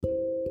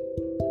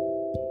Well,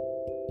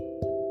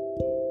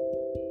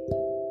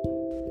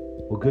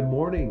 good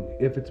morning.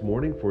 If it's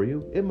morning for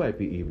you, it might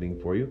be evening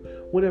for you.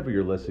 Whenever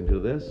you're listening to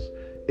this,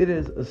 it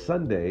is a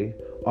Sunday,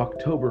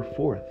 October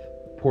 4th.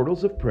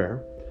 Portals of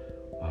Prayer,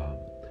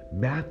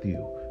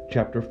 Matthew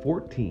chapter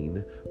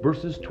 14,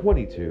 verses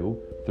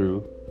 22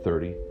 through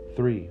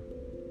 33.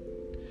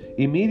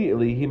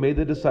 Immediately he made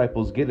the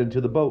disciples get into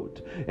the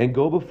boat and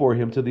go before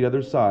him to the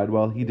other side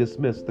while he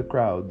dismissed the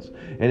crowds.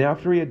 And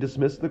after he had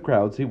dismissed the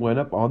crowds, he went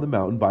up on the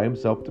mountain by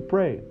himself to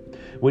pray.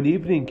 When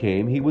evening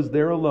came, he was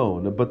there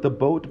alone, but the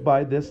boat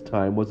by this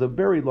time was a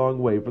very long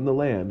way from the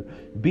land,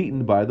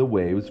 beaten by the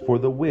waves, for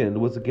the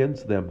wind was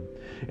against them.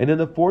 And in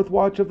the fourth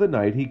watch of the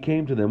night he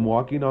came to them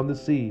walking on the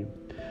sea.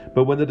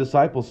 But when the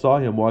disciples saw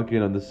him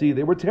walking on the sea,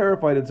 they were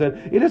terrified and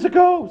said, "It is a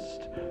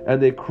ghost!"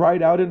 And they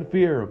cried out in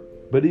fear.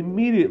 But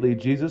immediately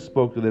Jesus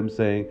spoke to them,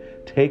 saying,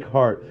 "Take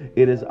heart,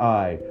 it is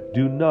I.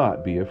 Do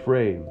not be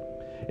afraid."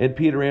 And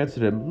Peter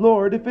answered him,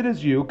 "Lord, if it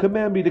is you,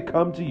 command me to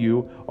come to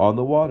you on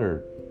the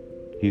water."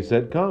 He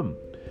said, "Come."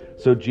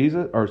 So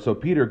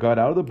Peter got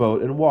out of the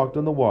boat and walked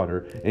on the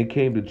water and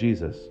came to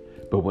Jesus.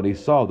 But when he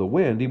saw the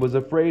wind, he was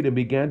afraid and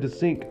beginning to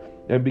sink,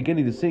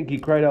 he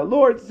cried out,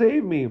 "Lord,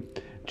 save me."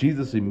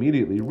 Jesus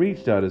immediately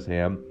reached out his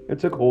hand and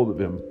took hold of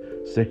him,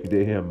 saying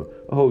to him,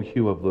 "Oh,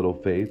 you of little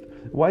faith,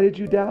 why did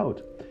you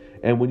doubt?"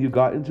 And then they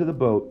got into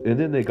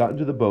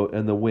the boat,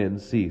 and the wind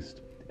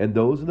ceased. And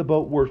those in the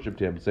boat worshipped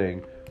him,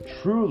 saying,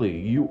 "Truly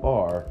you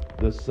are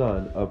the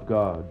Son of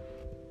God."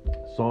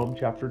 Psalm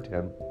chapter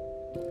 10.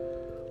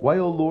 Why,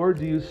 O Lord,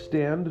 do you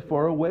stand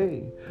far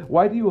away?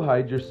 Why do you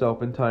hide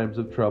yourself in times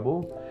of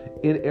trouble?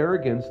 In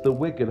arrogance the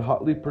wicked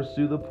hotly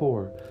pursue the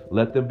poor.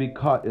 Let them be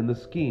caught in the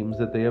schemes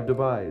that they have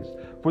devised.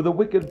 For the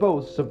wicked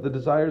boasts of the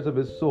desires of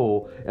his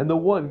soul, and the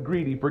one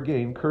greedy for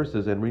gain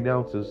curses and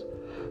renounces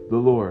the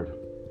Lord.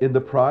 In the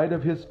pride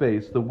of his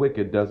face the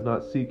wicked does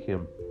not seek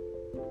him.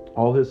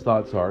 All his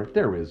thoughts are,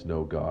 "There is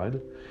no God."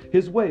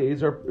 His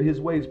ways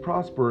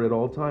prosper at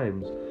all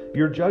times.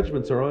 Your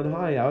judgments are on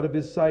high out of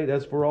his sight.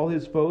 As for all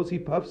his foes, he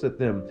puffs at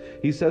them.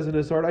 He says in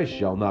his heart, "I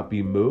shall not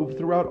be moved.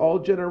 Throughout all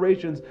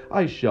generations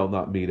I shall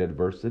not meet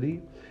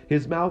adversity."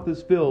 His mouth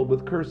is filled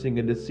with cursing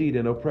and deceit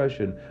and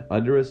oppression.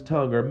 Under his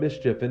tongue are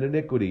mischief and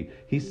iniquity.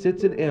 He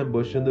sits in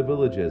ambush in the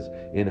villages.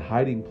 In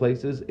hiding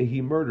places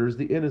he murders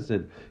the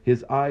innocent.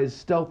 His eyes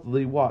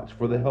stealthily watch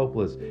for the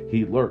helpless.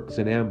 He lurks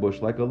in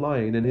ambush like a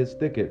lion in his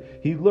thicket.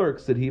 He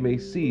lurks that he may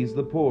seize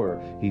the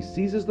poor. He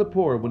seizes the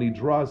poor when he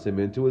draws him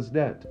into his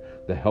net.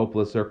 The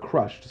helpless are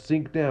crushed,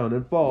 sink down,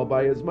 and fall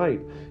by his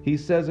might. He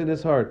says in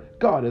his heart,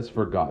 "God has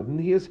forgotten.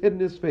 He has hidden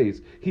his face.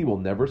 He will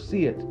never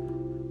see it."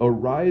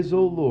 Arise,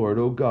 O Lord,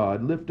 O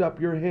God, lift up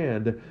your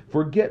hand.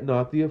 Forget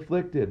not the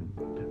afflicted.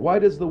 Why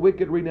does the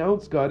wicked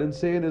renounce God and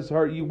say in his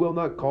heart, "You will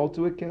not call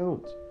to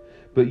account"?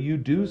 But you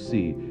do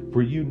see,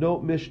 for you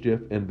note mischief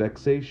and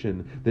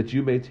vexation, that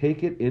you may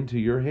take it into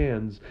your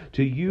hands.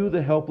 To you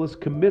the helpless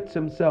commits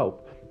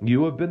himself.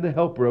 You have been the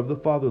helper of the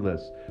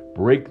fatherless.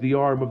 Break the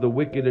arm of the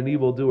wicked and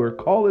evildoer.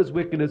 Call his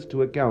wickedness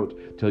to account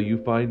till you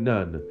find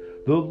none.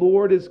 The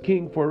Lord is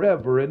king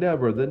forever and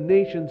ever. The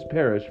nations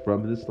perish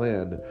from this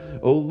land.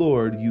 O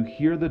Lord, you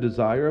hear the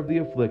desire of the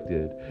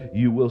afflicted.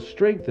 You will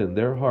strengthen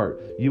their heart.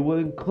 You will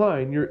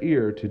incline your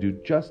ear to do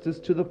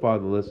justice to the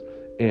fatherless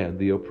and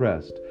the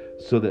oppressed,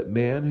 so that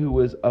man who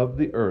is of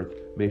the earth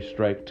may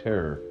strike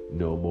terror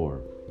no more.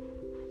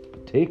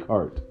 Take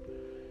heart.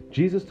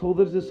 Jesus told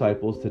his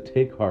disciples to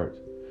take heart.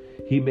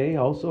 He may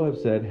also have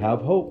said,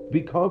 "Have hope,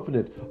 be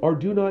confident, or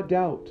do not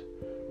doubt."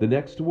 The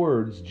next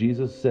words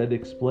Jesus said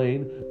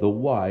explain the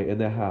why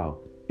and the how.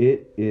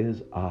 It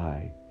is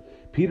I.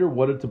 Peter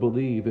wanted to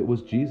believe it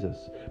was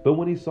Jesus, but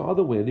when he saw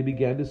the wind, he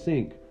began to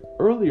sink.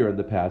 Earlier in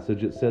the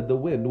passage, it said the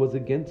wind was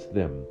against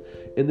them.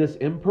 In this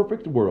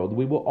imperfect world,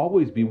 we will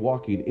always be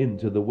walking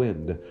into the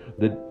wind.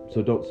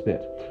 So don't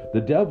spit.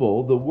 The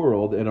devil, the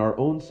world, and our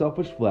own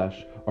selfish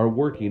flesh are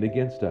working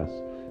against us.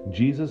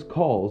 Jesus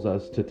calls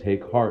us to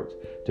take heart,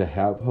 to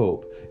have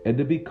hope, and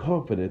to be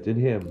confident in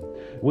him.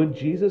 When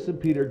Jesus and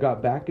Peter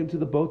got back into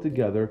the boat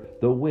together,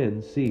 the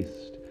wind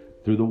ceased.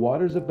 Through the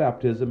waters of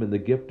baptism and the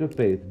gift of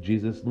faith,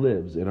 Jesus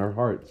lives in our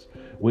hearts.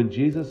 When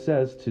Jesus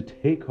says to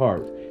take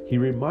heart, he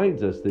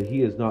reminds us that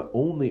he is not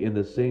only in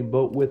the same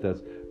boat with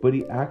us, but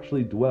he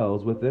actually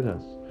dwells within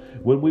us.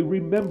 When we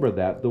remember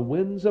that, the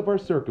winds of our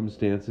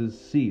circumstances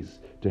cease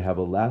to have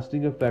a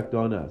lasting effect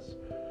on us.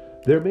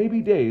 There may be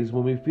days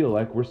when we feel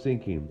like we're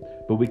sinking,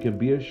 but we can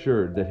be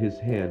assured that his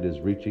hand is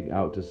reaching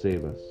out to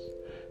save us.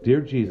 Dear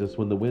Jesus,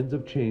 when the winds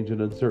of change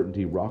and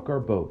uncertainty rock our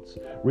boats,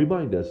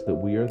 remind us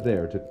that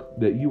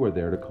you are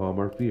there to calm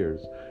our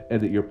fears,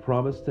 and that your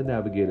promise to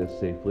navigate us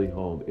safely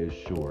home is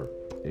sure.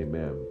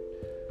 Amen.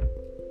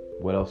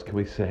 What else can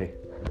we say?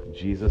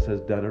 Jesus has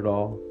done it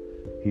all.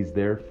 He's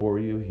there for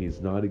you.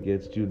 He's not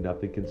against you.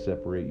 Nothing can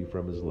separate you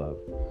from his love.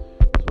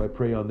 So I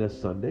pray on this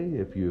Sunday,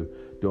 if you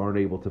aren't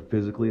able to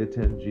physically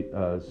attend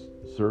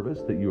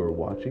service, that you are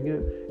watching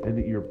it and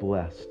that you're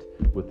blessed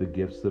with the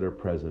gifts that are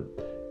present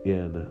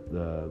in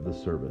the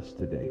service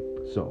today.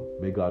 So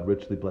may God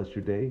richly bless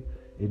your day.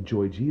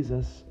 Enjoy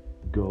Jesus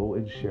Go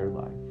and share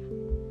life.